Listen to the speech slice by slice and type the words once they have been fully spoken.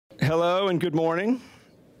Hello and good morning.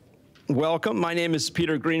 Welcome. My name is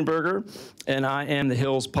Peter Greenberger, and I am the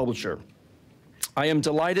Hill's publisher. I am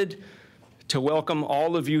delighted to welcome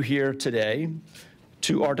all of you here today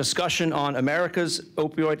to our discussion on America's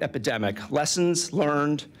opioid epidemic, lessons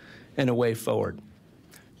learned and a way forward.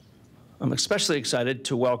 I'm especially excited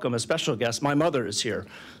to welcome a special guest. My mother is here.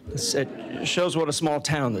 It shows what a small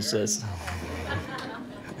town this is.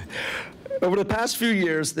 Over the past few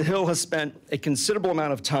years, the Hill has spent a considerable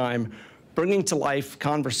amount of time bringing to life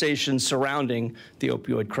conversations surrounding the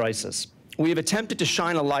opioid crisis. We have attempted to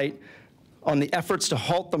shine a light on the efforts to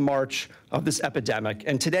halt the march of this epidemic,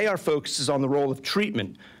 and today our focus is on the role of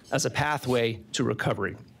treatment as a pathway to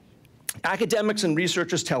recovery. Academics and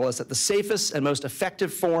researchers tell us that the safest and most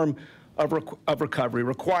effective form of recovery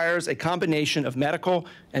requires a combination of medical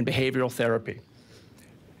and behavioral therapy.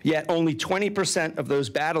 Yet only 20% of those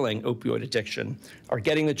battling opioid addiction are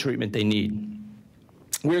getting the treatment they need.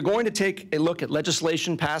 We are going to take a look at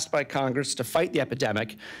legislation passed by Congress to fight the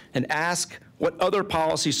epidemic and ask what other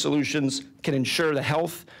policy solutions can ensure the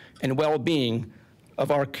health and well-being of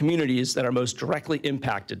our communities that are most directly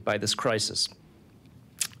impacted by this crisis.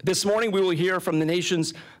 This morning, we will hear from the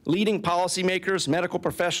nation's leading policymakers, medical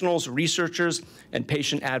professionals, researchers, and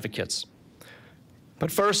patient advocates.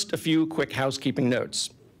 But first, a few quick housekeeping notes.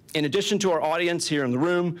 In addition to our audience here in the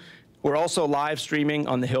room, we're also live streaming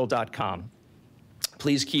on thehill.com.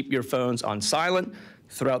 Please keep your phones on silent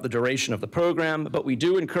throughout the duration of the program, but we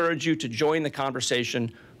do encourage you to join the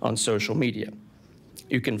conversation on social media.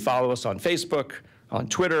 You can follow us on Facebook, on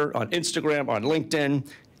Twitter, on Instagram, on LinkedIn,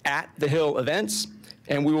 at The Hill Events,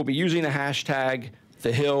 and we will be using the hashtag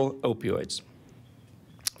 #TheHillOpioids.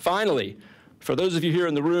 Finally, for those of you here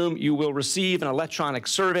in the room, you will receive an electronic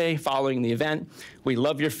survey following the event. We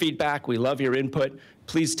love your feedback. We love your input.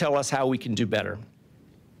 Please tell us how we can do better.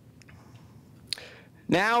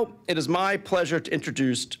 Now, it is my pleasure to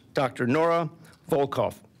introduce Dr. Nora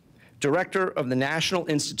Volkow, Director of the National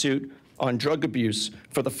Institute on Drug Abuse,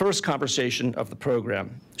 for the first conversation of the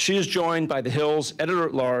program. She is joined by the Hill's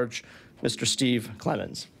Editor-at-Large, Mr. Steve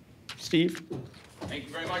Clemons. Steve? Thank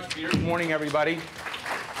you very much, Peter. Good morning, everybody.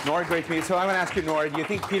 Nora, great to meet you. So I'm going to ask you, Nora, do you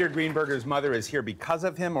think Peter Greenberger's mother is here because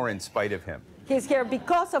of him or in spite of him? He's here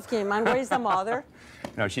because of him. And where is the mother?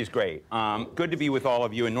 No, she's great. Good to be with all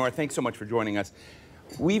of you. And Nora, thanks so much for joining us.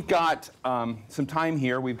 We've got some time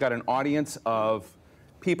here. We've got an audience of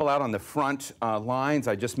people out on the front lines.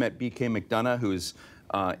 I just met B.K. McDonough, who's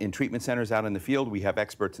in treatment centers out in the field. We have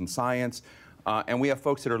experts in science. And we have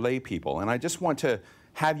folks that are lay people. And I just want to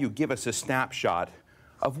have you give us a snapshot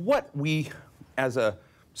of what we, as a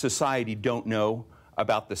society, don't know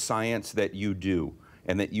about the science that you do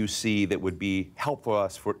and that you see that would be helpful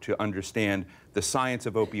us to understand the science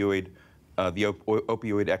of opioid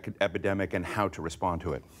epidemic and how to respond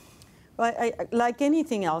to it. Well, like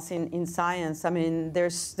anything else in science, I mean,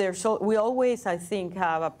 we always, I think,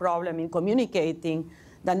 have a problem in communicating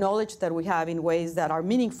the knowledge that we have in ways that are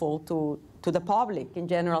meaningful to the public in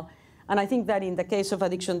general. And I think that in the case of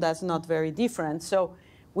addiction, that's not very different. So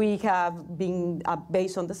we have been,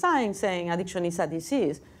 based on the science, saying addiction is a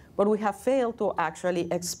disease, but we have failed to actually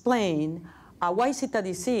explain why is it a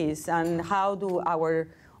disease and how do our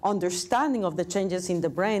understanding of the changes in the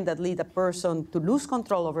brain that lead a person to lose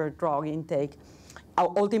control over drug intake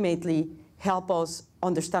ultimately help us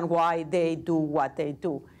understand why they do what they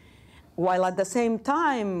do. While at the same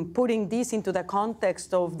time putting this into the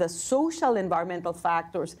context of the social environmental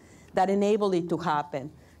factors that enable it to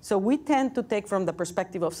happen. So we tend to take from the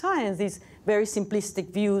perspective of science these very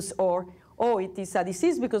simplistic views or, oh, it is a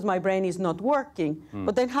disease because my brain is not working.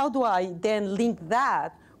 But then how do I then link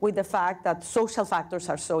that with the fact that social factors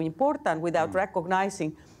are so important without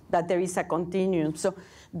recognizing that there is a continuum? So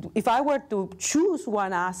if I were to choose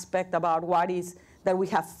one aspect about what is that we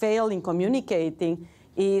have failed in communicating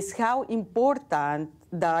is how important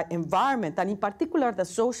the environment, and in particular the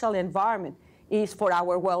social environment, is for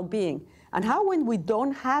our well-being. And how when we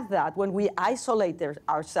don't have that, when we isolate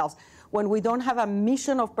ourselves, when we don't have a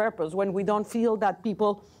mission of purpose, when we don't feel that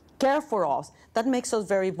people care for us, that makes us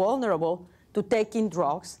very vulnerable to taking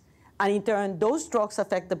drugs. And in turn, those drugs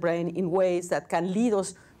affect the brain in ways that can lead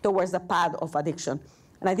us towards the path of addiction.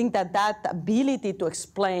 And I think that that ability to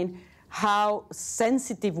explain how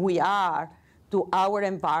sensitive we are to our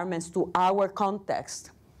environments, to our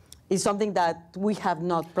context, is something that we have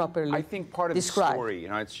not properly described. I think part of the story,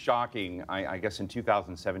 it's shocking. I guess in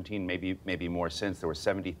 2017, maybe more since, there were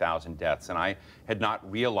 70,000 deaths, and I had not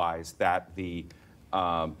realized that the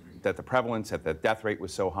prevalence, that the death rate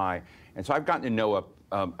was so high. And so I've gotten to know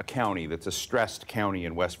a county that's a stressed county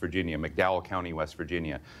in West Virginia, McDowell County, West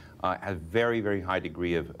Virginia. has a very, very high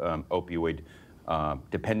degree of opioid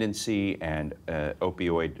dependency and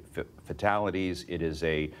opioid fatalities. It is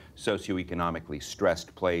a socioeconomically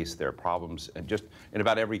stressed place. There are problems just in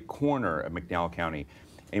about every corner of McDowell County.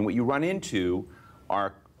 And what you run into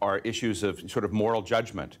are issues of sort of moral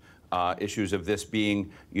judgment, issues of this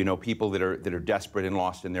being, people that are desperate and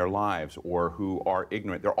lost in their lives, or who are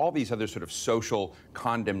ignorant. There are all these other sort of social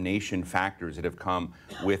condemnation factors that have come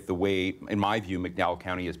with the way, in my view, McDowell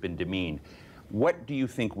County has been demeaned. What do you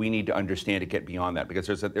think we need to understand to get beyond that? Because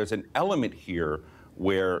there's an element here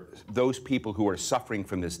where those people who are suffering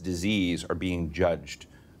from this disease are being judged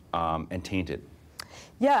and tainted.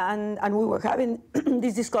 Yeah, and we were having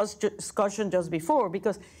this discussion just before,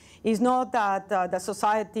 because it's not that the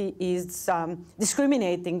society is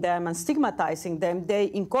discriminating them and stigmatizing them.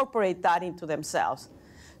 They incorporate that into themselves.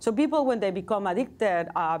 So people, when they become addicted,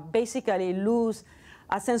 basically lose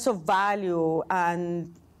a sense of value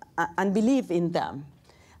and believe in them.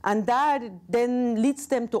 And that then leads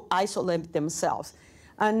them to isolate themselves.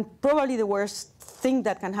 And probably the worst thing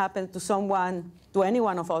that can happen to someone, to any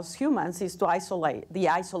one of us humans, is to isolate. The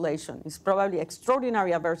isolation is probably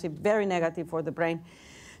extraordinarily aversive, very negative for the brain.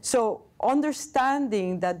 So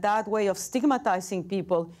understanding that that way of stigmatizing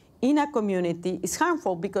people in a community is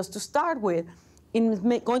harmful, because to start with, it's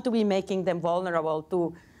going to be making them vulnerable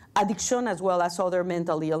to addiction as well as other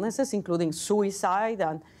mental illnesses, including suicide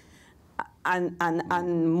and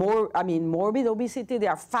more, morbid obesity. There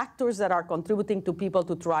are factors that are contributing to people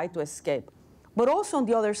to try to escape. But also on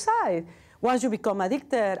the other side, once you become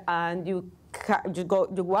addicted and you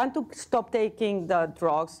want to stop taking the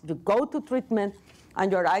drugs, you go to treatment, and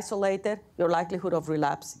you're isolated, your likelihood of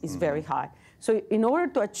relapse is very high. So in order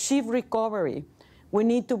to achieve recovery, we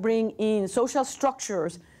need to bring in social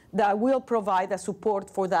structures that will provide a support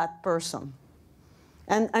for that person.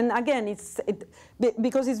 And again,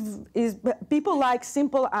 because people like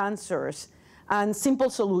simple answers and simple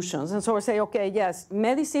solutions. And so we say, okay, yes,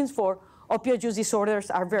 medicines for opioid use disorders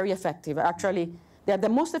are very effective. Actually, they are the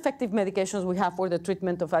most effective medications we have for the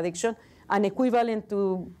treatment of addiction, and equivalent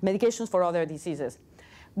to medications for other diseases.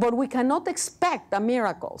 But we cannot expect a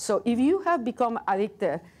miracle. So if you have become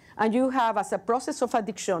addicted and you have, as a process of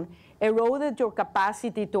addiction, eroded your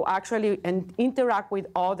capacity to actually interact with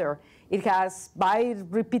others, it has, by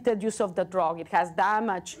repeated use of the drug, it has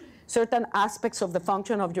damaged certain aspects of the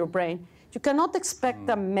function of your brain, you cannot expect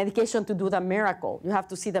the medication to do the miracle. You have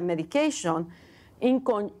to see the medication in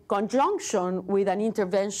conjunction with an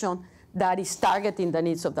intervention that is targeting the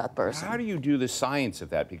needs of that person. How do you do the science of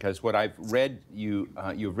that? Because what I've read, you've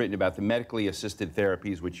written about the medically assisted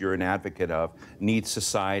therapies, which you're an advocate of, need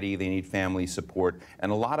society, they need family support,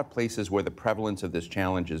 and a lot of places where the prevalence of this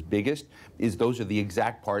challenge is biggest, those are the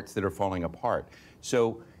exact parts that are falling apart.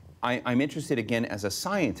 So I'm interested, again, as a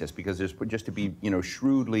scientist, because there's, just to be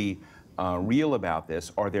shrewdly real about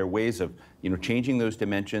this, are there ways of changing those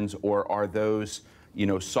dimensions, or are those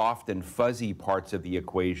soft and fuzzy parts of the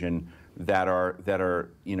equation that are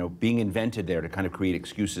being invented there to kind of create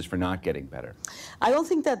excuses for not getting better? I don't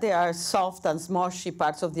think that there are soft and smushy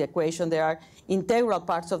parts of the equation. There are integral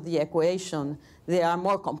parts of the equation. They are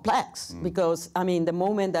more complex because, the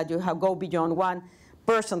moment that you go beyond one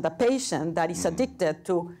person, the patient that is addicted,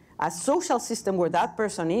 to a social system where that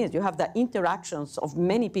person is, you have the interactions of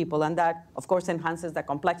many people, and that, of course, enhances the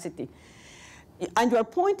complexity. And you are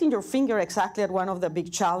pointing your finger exactly at one of the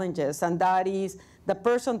big challenges, and that is the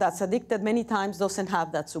person that's addicted many times doesn't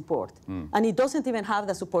have that support. And it doesn't even have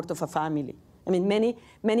the support of a family.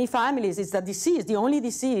 Many families, it's the disease, the only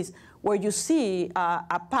disease where you see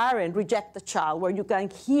a parent reject a child, where you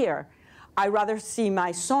can hear, I'd rather see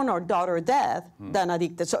my son or daughter dead than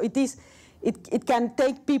addicted. So it can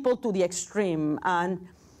take people to the extreme. And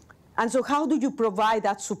so how do you provide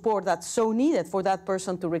that support that's so needed for that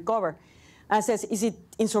person to recover? And I says, is it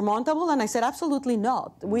insurmountable? And I said, absolutely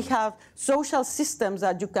not. We have social systems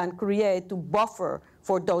that you can create to buffer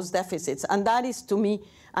for those deficits. And that is, to me,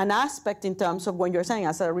 an aspect in terms of when you're saying,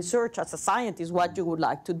 as a researcher, as a scientist, what you would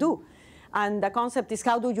like to do. And the concept is,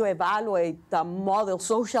 how do you evaluate the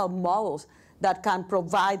social models that can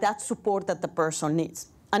provide that support that the person needs?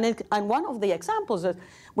 And one of the examples that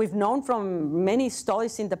we've known from many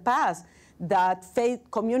studies in the past, that faith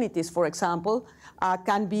communities, for example,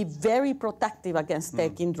 can be very protective against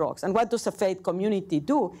taking drugs. And what does a faith community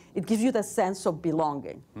do? It gives you the sense of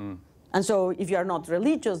belonging. And so if you're not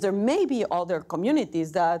religious, there may be other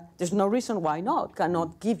communities that there's no reason why not,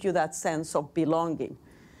 cannot give you that sense of belonging.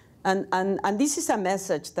 And this is a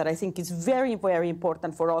message that I think is very, very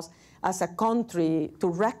important for us as a country to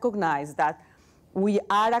recognize that we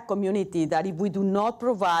are a community that if we do not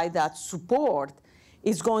provide that support,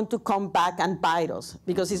 is going to come back and bite us,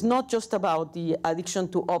 because it's not just about the addiction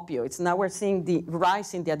to opioids. Now we're seeing the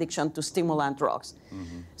rise in the addiction to stimulant drugs.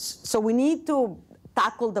 So we need to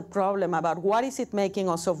tackle the problem about what is it making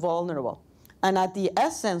us so vulnerable. And at the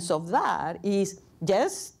essence of that is,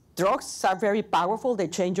 yes, drugs are very powerful. They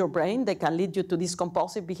change your brain. They can lead you to these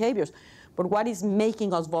compulsive behaviors. But what is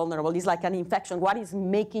making us vulnerable is like an infection. What is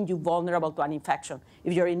making you vulnerable to an infection?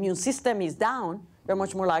 If your immune system is down, you're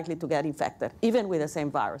much more likely to get infected, even with the same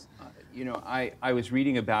virus. You know, I was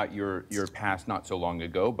reading about your past not so long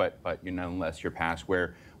ago, but nonetheless your past,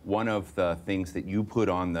 where one of the things that you put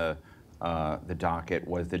on the docket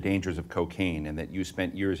was the dangers of cocaine, and that you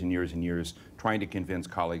spent years and years and years trying to convince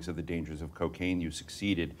colleagues of the dangers of cocaine. You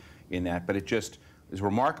succeeded in that, but it just is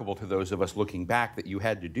remarkable to those of us looking back that you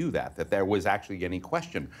had to do that there was actually any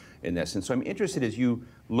question in this. And so I'm interested, as you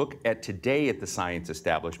look at today at the science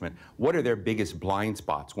establishment, what are their biggest blind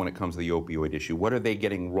spots when it comes to the opioid issue? What are they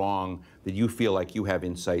getting wrong that you feel like you have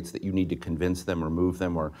insights that you need to convince them or move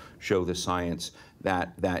them or show the science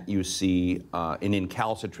that you see in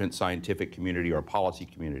incalcitrant scientific community or policy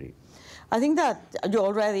community? I think that you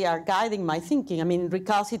already are guiding my thinking. I mean,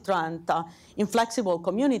 recalcitrant, inflexible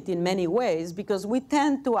community in many ways, because we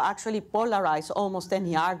tend to actually polarize almost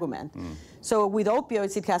any argument. So with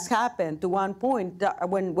opioids, it has happened to one point that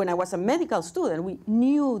when I was a medical student, we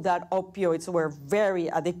knew that opioids were very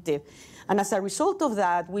addictive. And as a result of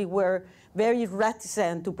that, we were very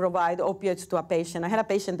reticent to provide opioids to a patient. I had a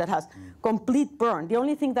patient that has complete burn. The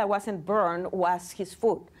only thing that wasn't burned was his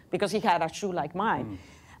foot, because he had a shoe like mine.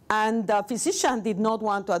 And the physician did not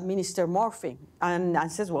want to administer morphine. And I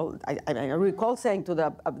says, well, I recall saying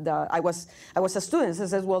to I was a student, I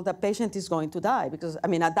says, well, the patient is going to die, because, I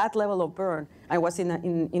mean, at that level of burn, I was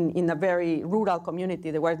in a very rural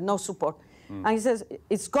community. There was no support. And he says,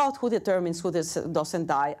 it's God who determines who doesn't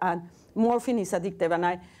die. And morphine is addictive. And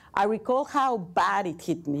I recall how bad it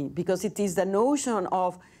hit me, because it is the notion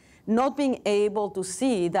of not being able to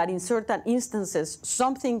see that in certain instances,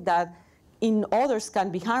 something that in others can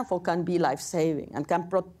be harmful can be life-saving, and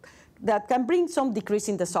that can bring some decrease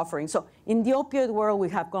in the suffering. So in the opioid world, we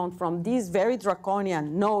have gone from this very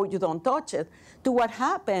draconian, no, you don't touch it, to what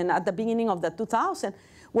happened at the beginning of the 2000s,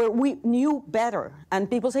 where we knew better. And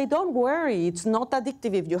people say, don't worry, it's not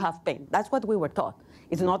addictive if you have pain. That's what we were taught.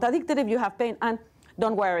 It's not addictive if you have pain, and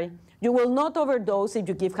don't worry, you will not overdose if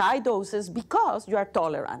you give high doses because you are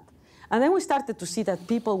tolerant. And then we started to see that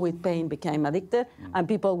people with pain became addicted, and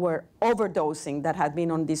people were overdosing that had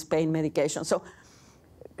been on this pain medication. So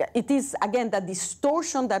it is, again, the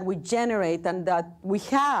distortion that we generate and that we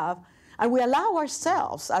have, and we allow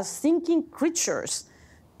ourselves as thinking creatures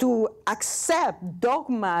to accept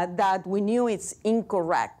dogma that we knew it's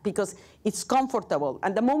incorrect because it's comfortable.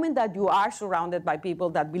 And the moment that you are surrounded by people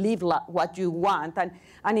that believe what you want,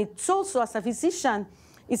 and it's also, as a physician,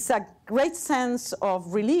 it's a great sense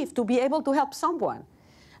of relief to be able to help someone.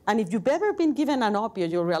 And if you've ever been given an opioid,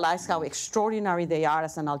 you'll realize how extraordinary they are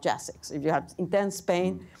as analgesics. If you have intense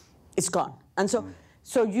pain, it's gone. And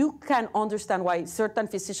so you can understand why certain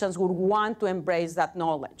physicians would want to embrace that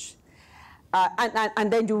knowledge. And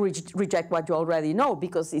then you reject what you already know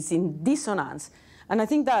because it's in dissonance. And I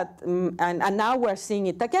think that, and now we're seeing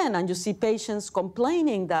it again, and you see patients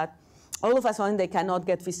complaining that all of a sudden they cannot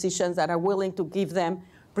get physicians that are willing to give them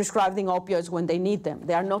prescribing opioids when they need them.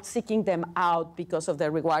 They are not seeking them out because of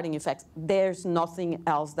their rewarding effects. There's nothing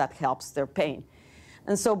else that helps their pain.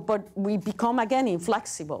 And so, but we become, again,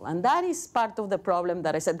 inflexible. And that is part of the problem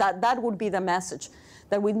that I said. That would be the message,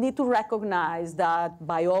 that we need to recognize that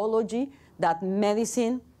biology, that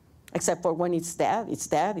medicine, except for when it's dead,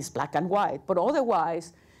 it's black and white. But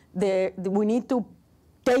otherwise, we need to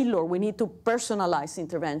tailor, we need to personalize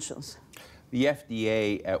interventions. The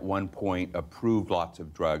FDA at one point approved lots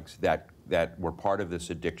of drugs that were part of this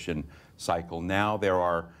addiction cycle. Now there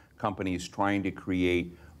are companies trying to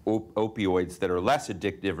create opioids that are less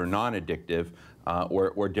addictive or non-addictive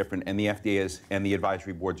or different, and the FDA and the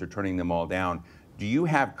advisory boards are turning them all down. Do you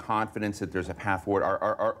have confidence that there's a path forward?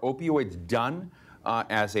 Are opioids done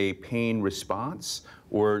as a pain response,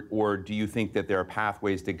 or do you think that there are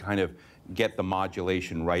pathways to kind of get the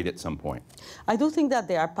modulation right at some point? I do think that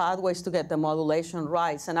there are pathways to get the modulation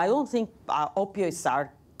right, and I don't think opioids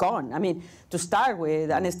are gone. I mean, to start with,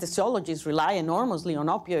 anesthesiologists rely enormously on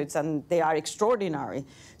opioids, and they are extraordinary.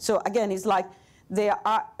 So again, it's like there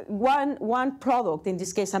are one product, in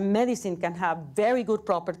this case a medicine, can have very good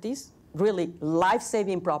properties, really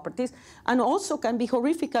life-saving properties, and also can be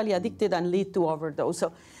horrifically addicted and lead to overdose.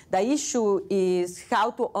 So the issue is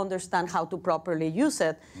how to understand how to properly use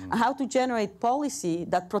it and how to generate policy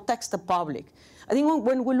that protects the public. I think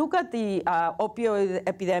when we look at the opioid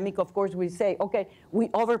epidemic, of course, we say, okay, we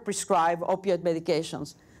overprescribe opioid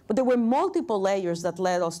medications. But there were multiple layers that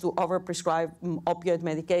led us to overprescribe opioid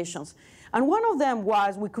medications. And one of them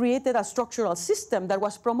was we created a structural system that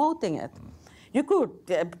was promoting it. You could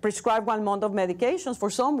prescribe 1 month of medications for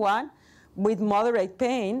someone with moderate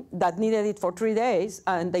pain that needed it for 3 days,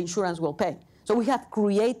 and the insurance will pay. So we had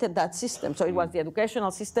created that system. So it was the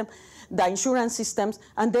educational system, the insurance systems,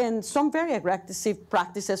 and then some very aggressive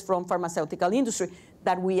practices from pharmaceutical industry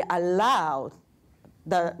that we allowed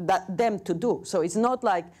them to do. So it's not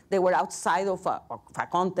like they were outside of a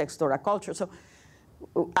context or a culture. So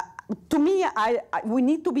to me, we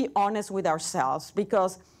need to be honest with ourselves,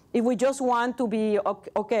 because if we just want to be,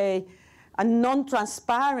 okay, and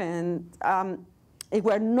non-transparent, if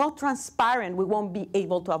we're not transparent, we won't be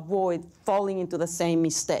able to avoid falling into the same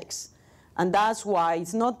mistakes. And that's why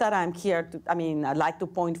it's not that I'm here to, I like to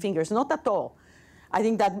point fingers, not at all. I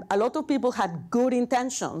think that a lot of people had good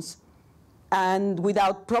intentions and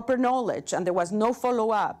without proper knowledge, and there was no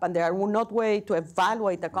follow-up, and there was no way to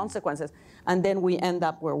evaluate the consequences, and then we end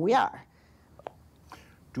up where we are.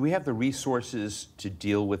 Do we have the resources to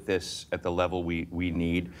deal with this at the level we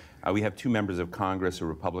need? We have 2 members of Congress, a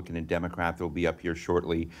Republican and Democrat, that will be up here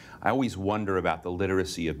shortly. I always wonder about the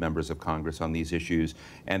literacy of members of Congress on these issues,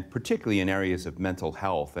 and particularly in areas of mental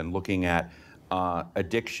health and looking at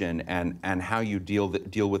addiction and how you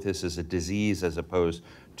deal with this as a disease as opposed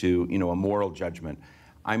to a moral judgment.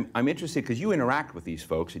 I'm interested because you interact with these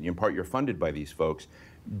folks, and in part you're funded by these folks.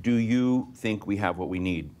 Do you think we have what we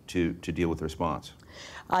need to deal with the response?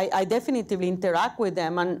 I definitely interact with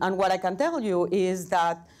them, and what I can tell you is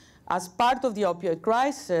that as part of the opioid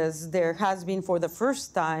crisis, there has been, for the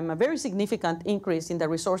first time, a very significant increase in the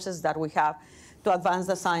resources that we have to advance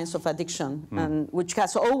the science of addiction, and which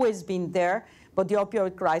has always been there, but the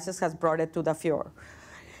opioid crisis has brought it to the fore.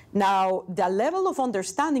 Now, the level of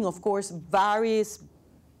understanding, of course, varies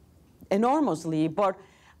enormously, but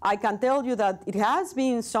I can tell you that it has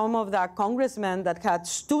been some of the congressmen that had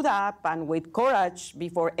stood up and with courage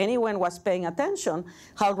before anyone was paying attention.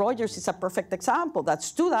 Hal Rogers is a perfect example that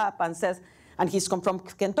stood up and says, and he's come from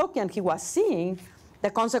Kentucky, and he was seeing the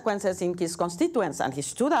consequences in his constituents, and he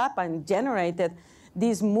stood up and generated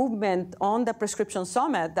this movement on the Prescription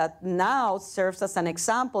Summit that now serves as an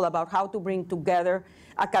example about how to bring together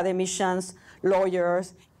academicians,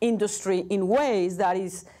 lawyers, industry in ways that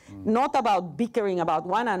is not about bickering about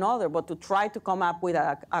one another, but to try to come up with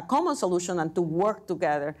a common solution and to work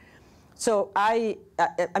together. So I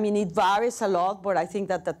mean, it varies a lot, but I think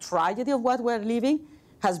that the tragedy of what we're living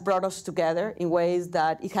has brought us together in ways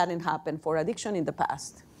that it hadn't happened for addiction in the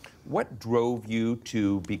past. What drove you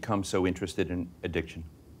to become so interested in addiction?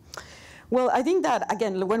 Well, I think that,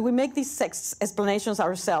 again, when we make these explanations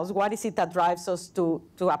ourselves, what is it that drives us to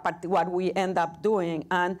what we end up doing?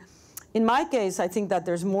 And in my case, I think that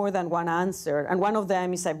there's more than one answer. And one of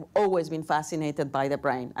them is I've always been fascinated by the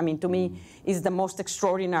brain. I mean, to me, it's the most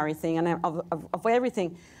extraordinary thing. And of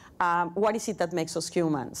everything, what is it that makes us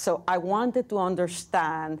human? So I wanted to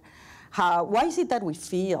understand why is it that we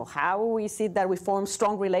feel? How is it that we form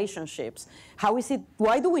strong relationships?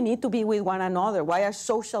 Why do we need to be with one another? Why are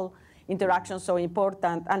social interactions so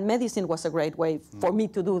important? And medicine was a great way for me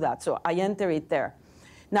to do that. So I entered it there.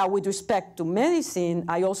 Now, with respect to medicine,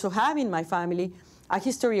 I also have in my family a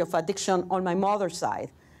history of addiction on my mother's side.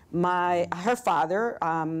 Her father,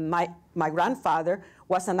 my grandfather,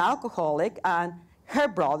 was an alcoholic, and her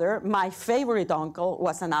brother, my favorite uncle,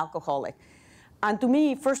 was an alcoholic. And to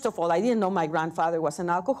me, first of all, I didn't know my grandfather was an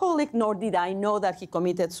alcoholic, nor did I know that he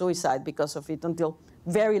committed suicide because of it until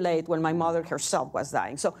very late when my mother herself was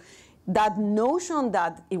dying. So that notion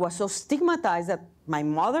that it was so stigmatized that my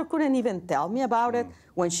mother couldn't even tell me about it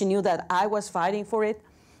when she knew that I was fighting for it.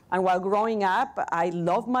 And while growing up, I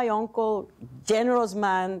loved my uncle, generous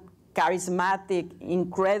man, charismatic,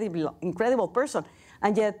 incredible person.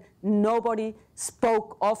 And yet nobody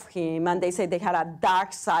spoke of him, and they said they had a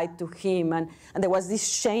dark side to him, and there was this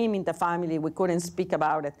shame in the family. We couldn't speak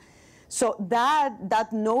about it. So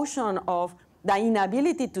that notion of the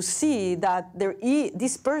inability to see that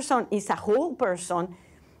this person is a whole person,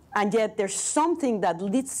 and yet there's something that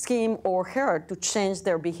leads him or her to change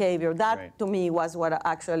their behavior. That, right, to me, was what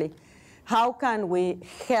actually, how can we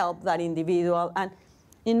help that individual? And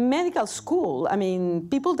in medical school, I mean,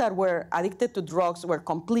 people that were addicted to drugs were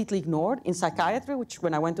completely ignored. In psychiatry, which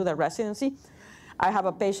when I went to the residency, I have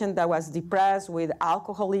a patient that was depressed with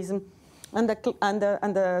alcoholism, and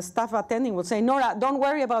the staff attending would say, Nora, don't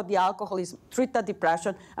worry about the alcoholism, treat the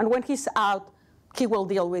depression, and when he's out, he will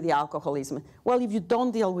deal with the alcoholism. Well, if you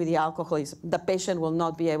don't deal with the alcoholism, the patient will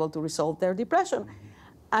not be able to resolve their depression.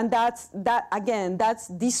 And that's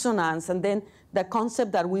dissonance. And then the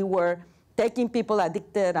concept that we were taking people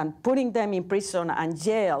addicted and putting them in prison and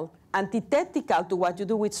jail, antithetical to what you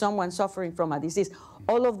do with someone suffering from a disease.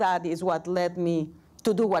 All of that is what led me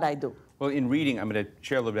to do what I do. Well, in reading, I'm going to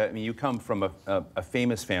share a little bit. I mean, you come from a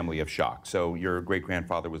famous family of shock. So your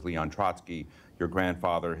great-grandfather was Leon Trotsky. Your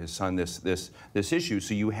grandfather, his son, this issue.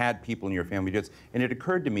 So you had people in your family just, and it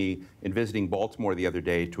occurred to me in visiting Baltimore the other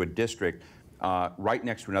day to a district right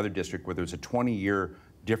next to another district where there's a 20-year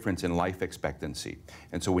difference in life expectancy.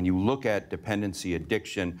 And so when you look at dependency,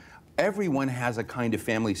 addiction, everyone has a kind of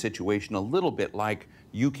family situation a little bit like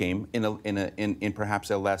you came in perhaps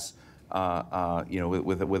a less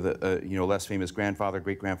with a less famous grandfather,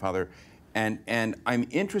 great-grandfather, and I'm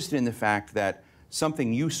interested in the fact that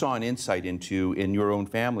something you saw an insight into in your own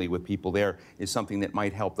family with people there is something that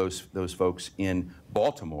might help those folks in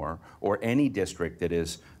Baltimore or any district that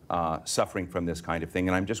is suffering from this kind of thing.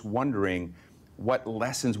 And I'm just wondering what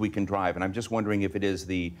lessons we can drive. And I'm just wondering if it is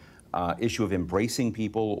the issue of embracing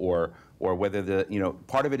people, or whether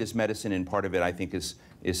part of it is medicine and part of it I think is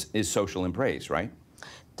social embrace, right?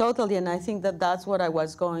 Totally, and I think that that's what I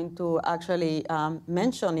was going to actually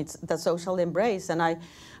mention. It's the social embrace, and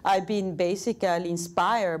I've been basically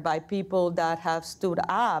inspired by people that have stood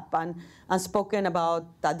up and spoken about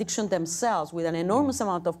addiction themselves with an enormous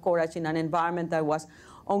amount of courage in an environment that was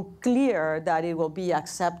unclear that it will be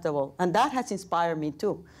acceptable, and that has inspired me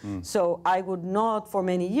too. So I would not, for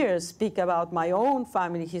many years, speak about my own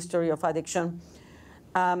family history of addiction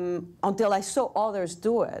until I saw others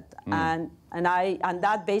do it, and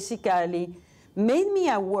that basically made me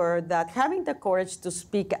aware that having the courage to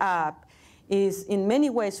speak up is in many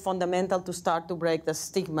ways fundamental to start to break the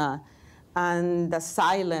stigma and the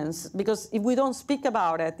silence, because if we don't speak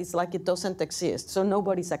about it, it's like it doesn't exist, so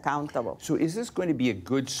nobody's accountable. So is this going to be a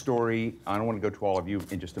good story? I don't want to go to all of you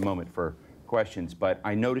in just a moment for questions, but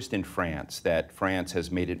I noticed in France that France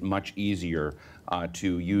has made it much easier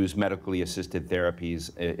to use medically assisted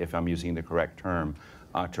therapies, if I'm using the correct term,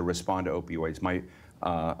 to respond to opioids.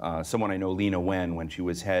 Someone I know, Lena Wen, when she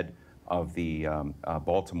was head of the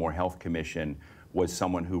Baltimore Health Commission, was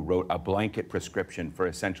someone who wrote a blanket prescription for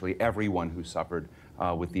essentially everyone who suffered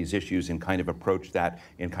with these issues and kind of approached that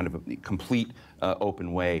in kind of a complete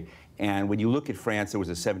open way. And when you look at France, there was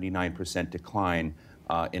a 79% decline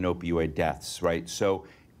in opioid deaths, right? So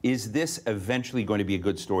is this eventually going to be a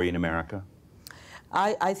good story in America?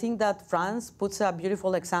 I think that France puts a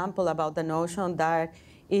beautiful example about the notion that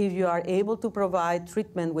if you are able to provide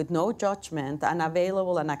treatment with no judgment and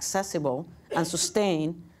available and accessible and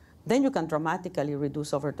sustained, then you can dramatically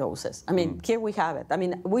reduce overdoses. I mean, here we have it. I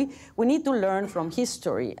mean, we need to learn from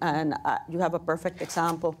history, and you have a perfect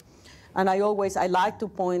example. And I like to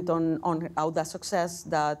point on how the success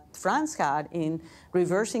that France had in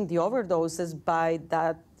reversing the overdoses by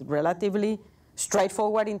that relatively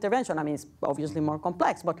straightforward intervention. I mean, it's obviously more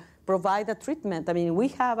complex, but provide a treatment. I mean, we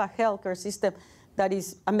have a healthcare system that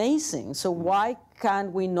is amazing. So why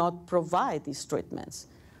can't we not provide these treatments?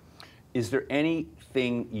 Is there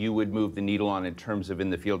anything you would move the needle on in terms of in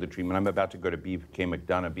the field of treatment? I'm about to go to BK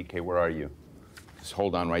McDonough. BK, where are you? Just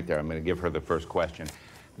hold on right there. I'm going to give her the first question.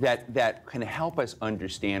 That can help us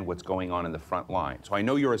understand what's going on in the front line. So I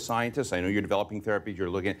know you're a scientist. I know you're developing therapies. You're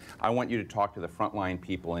looking. I want you to talk to the frontline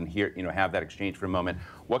people and hear, have that exchange for a moment.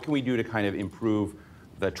 What can we do to kind of improve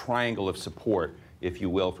the triangle of support, if you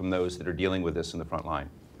will, from those that are dealing with this in the front line?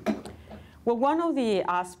 Well, one of the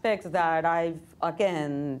aspects that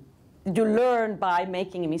you learn by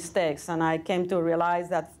making mistakes, and I came to realize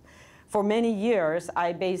that for many years,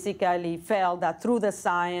 I basically felt that through the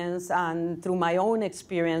science and through my own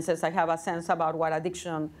experiences, I have a sense about what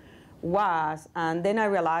addiction was. And then I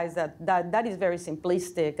realized that is very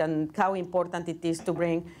simplistic, and how important it is to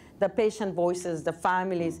bring the patient voices, the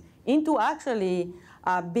families, into actually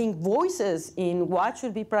being voices in what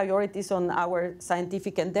should be priorities on our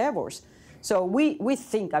scientific endeavors. So we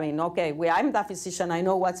think, okay, I'm the physician, I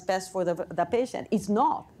know what's best for the patient. It's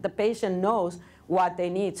not. The patient knows what they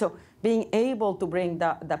need. So being able to bring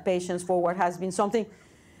the patients forward has been something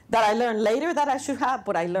that I learned later that I should have,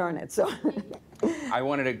 but I learned it. So I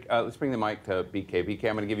wanted to, let's bring the mic to BK. BK,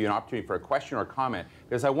 I'm going to give you an opportunity for a question or comment,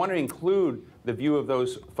 because I want to include the view of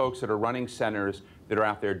those folks that are running centers that are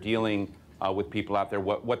out there dealing with people out there,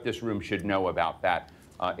 what this room should know about that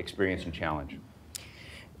experience and challenge.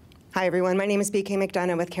 Hi, everyone. My name is B.K.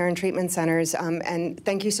 McDonough with Care and Treatment Centers, and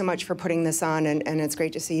thank you so much for putting this on, and it's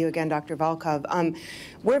great to see you again, Dr. Volkow.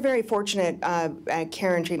 We're very fortunate at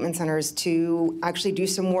Care and Treatment Centers to actually do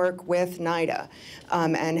some work with NIDA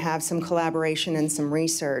and have some collaboration and some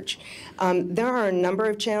research. There are a number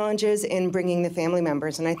of challenges in bringing the family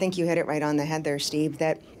members, and I think you hit it right on the head there, Steve,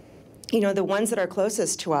 that the ones that are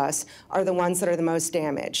closest to us are the ones that are the most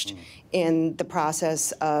damaged in the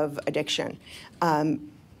process of addiction.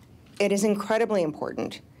 It is incredibly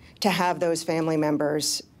important to have those family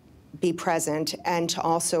members be present and to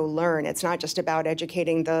also learn. It's not just about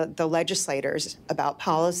educating the legislators about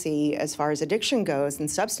policy as far as addiction goes and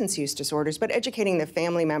substance use disorders, but educating the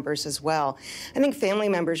family members as well. I think family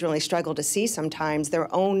members really struggle to see sometimes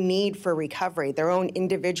their own need for recovery, their own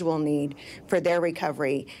individual need for their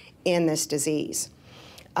recovery in this disease.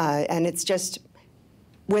 And it's just,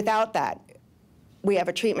 without that, we have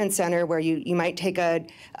a treatment center where you might take a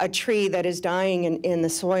tree that is dying in the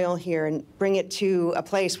soil here and bring it to a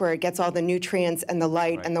place where it gets all the nutrients and the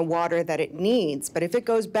light and the water that it needs. But if it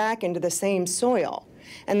goes back into the same soil,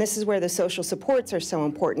 and this is where the social supports are so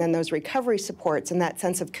important, and those recovery supports and that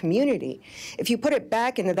sense of community, if you put it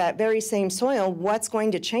back into that very same soil, what's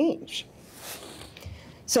going to change?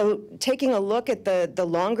 So taking a look at the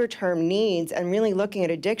longer-term needs and really looking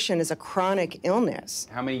at addiction as a chronic illness.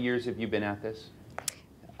 How many years have you been at this?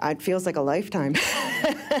 It feels like a lifetime.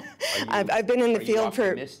 I've been in the field for...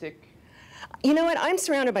 Optimistic? You know what? I'm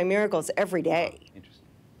surrounded by miracles every day. Oh, interesting.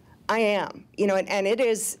 I am. And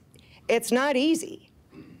it's not easy.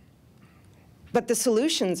 But the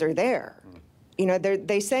solutions are there.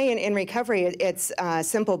 They say in recovery it's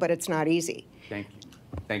simple, but it's not easy. Thank you.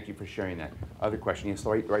 Thank you for sharing that. Other question? Yes,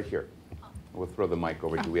 right here. We'll throw the mic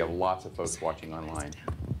over to you. We have lots of folks watching online.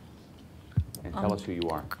 And tell us who you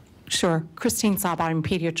are. Sure. Christine Saba, I'm a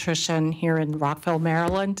pediatrician here in Rockville,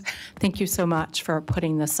 Maryland. Thank you so much for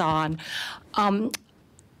putting this on.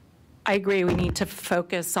 I agree we need to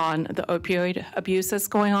focus on the opioid abuse that's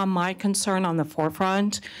going on. My concern on the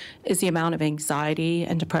forefront is the amount of anxiety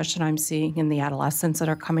and depression I'm seeing in the adolescents that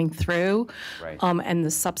are coming through, right. And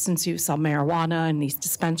the substance use of marijuana and these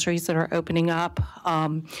dispensaries that are opening up.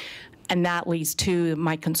 And that leads to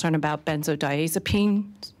my concern about benzodiazepine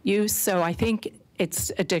use. So I think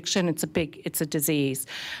it's addiction, it's a disease.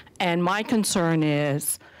 And my concern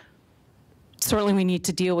is, certainly we need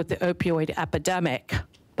to deal with the opioid epidemic,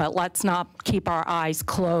 but let's not keep our eyes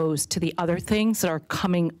closed to the other things that are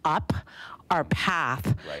coming up our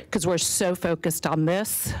path, because we're so focused on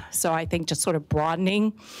this. So I think just sort of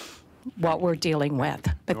broadening what we're dealing with.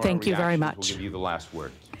 But Nora, thank you very much. We'll give you the last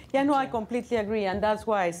word. Yeah, no, I completely agree, and that's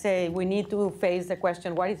why I say we need to face the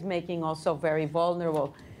question, what is making us so very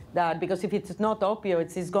vulnerable? Because if it's not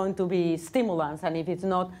opioids, it's going to be stimulants, and if it's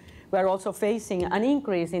not, we're also facing an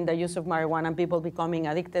increase in the use of marijuana and people becoming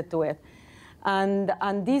addicted to it.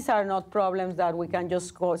 And these are not problems that we can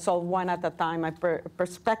just solve one at a time. My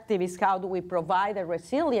perspective is, how do we provide a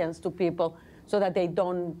resilience to people so that they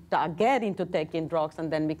don't get into taking drugs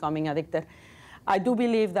and then becoming addicted? I do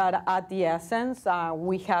believe that at the essence,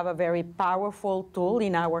 we have a very powerful tool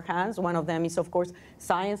in our hands. One of them is, of course,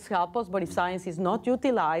 science helps us, but if science is not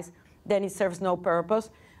utilized, then it serves no purpose.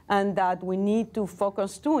 And that we need to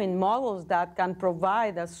focus, too, in models that can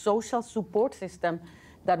provide a social support system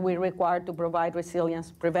that we require to provide resilience,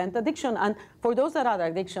 prevent addiction, and for those that are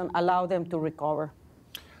addiction, allow them to recover.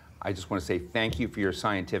 I just want to say thank you for your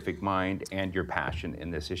scientific mind and your passion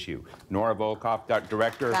in this issue. Nora Volkow,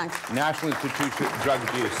 Director, Thanks. National Institute of Drug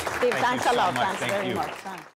Abuse. Steve, thanks a lot. Thanks very much.